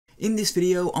In this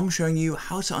video, I'm showing you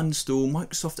how to uninstall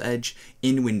Microsoft Edge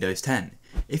in Windows 10.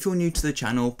 If you're new to the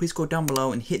channel, please go down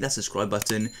below and hit that subscribe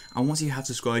button, and once you have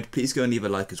subscribed, please go and leave a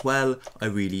like as well. I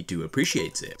really do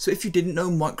appreciate it. So if you didn't know,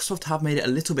 Microsoft have made it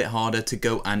a little bit harder to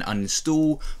go and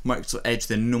uninstall Microsoft Edge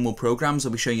than normal programs.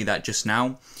 I'll be showing you that just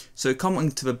now. So come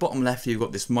on to the bottom left, you've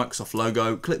got this Microsoft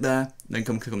logo, click there, then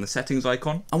come click on the settings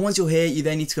icon. And once you're here, you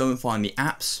then need to go and find the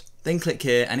apps, then click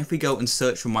here, and if we go and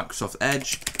search for Microsoft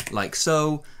Edge, like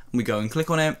so, and we go and click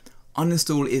on it,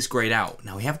 uninstall is grayed out.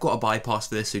 Now we have got a bypass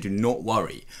for this, so do not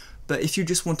worry. But if you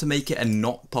just want to make it and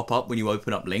not pop up when you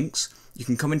open up links, you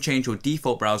can come and change your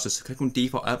default browser. So click on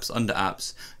default apps under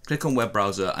apps, click on web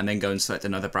browser, and then go and select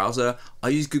another browser. I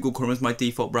use Google Chrome as my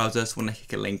default browser, so when I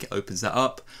click a link, it opens that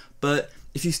up. But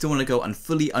if you still want to go and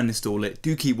fully uninstall it,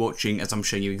 do keep watching as I'm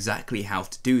showing you exactly how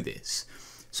to do this.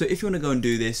 So if you want to go and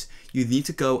do this, you need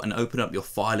to go and open up your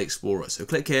file explorer. So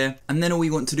click here, and then all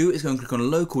you want to do is go and click on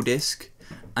local disk,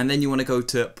 and then you want to go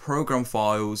to program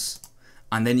files,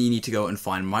 and then you need to go and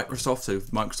find Microsoft, so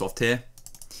Microsoft here.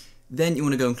 Then you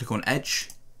want to go and click on Edge,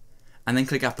 and then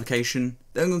click application.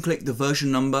 Then I'm going to click the version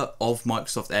number of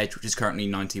Microsoft Edge, which is currently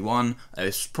 91.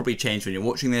 It's probably changed when you're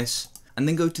watching this. And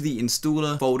then go to the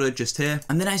installer folder just here.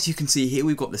 And then as you can see here,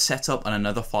 we've got the setup and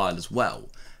another file as well.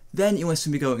 Then you want to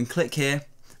simply go and click here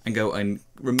and go and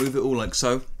remove it all like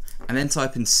so. And then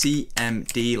type in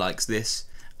CMD like this,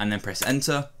 and then press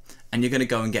enter. And you're going to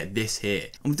go and get this here.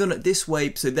 And we've done it this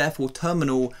way, so therefore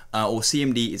terminal or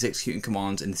CMD is executing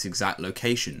commands in this exact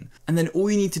location. And then all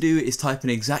you need to do is type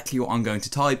in exactly what I'm going to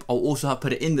type. I'll also have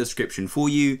put it in the description for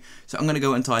you. So I'm going to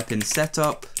go and type in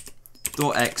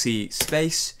setup.exe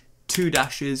space 2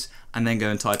 dashes, and then go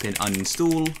and type in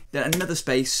uninstall, then another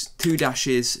space 2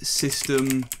 dashes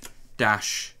system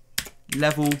dash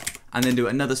level, and then do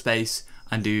another space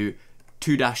and do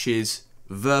 2 dashes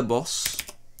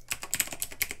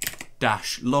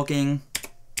verbose-logging,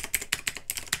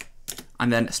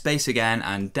 and then space again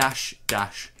and dash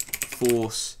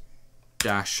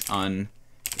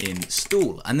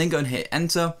force-uninstall, and then go and hit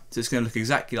enter. So it's going to look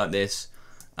exactly like this,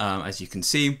 as you can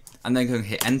see, and then go and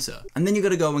hit enter. And then you're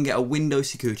going to go and get a Windows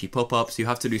security pop-up, so you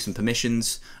have to do some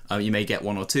permissions. You may get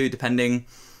 1 or 2 depending,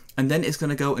 and then it's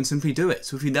going to go and simply do it.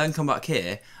 So if you then come back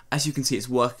here, as you can see, it's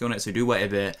working on it, so do wait a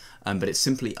bit, but it's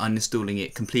simply uninstalling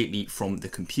it completely from the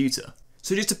computer.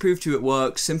 So just to prove to you it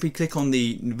works, simply click on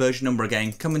the version number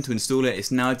again, come in to install it,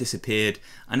 it's now disappeared,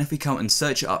 and if we come and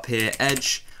search it up here,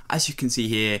 Edge, as you can see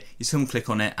here, you just click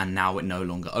on it and now it no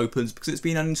longer opens because it's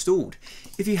been uninstalled.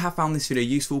 If you have found this video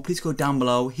useful, please go down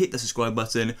below, hit the subscribe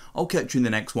button, I'll catch you in the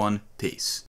next one, peace.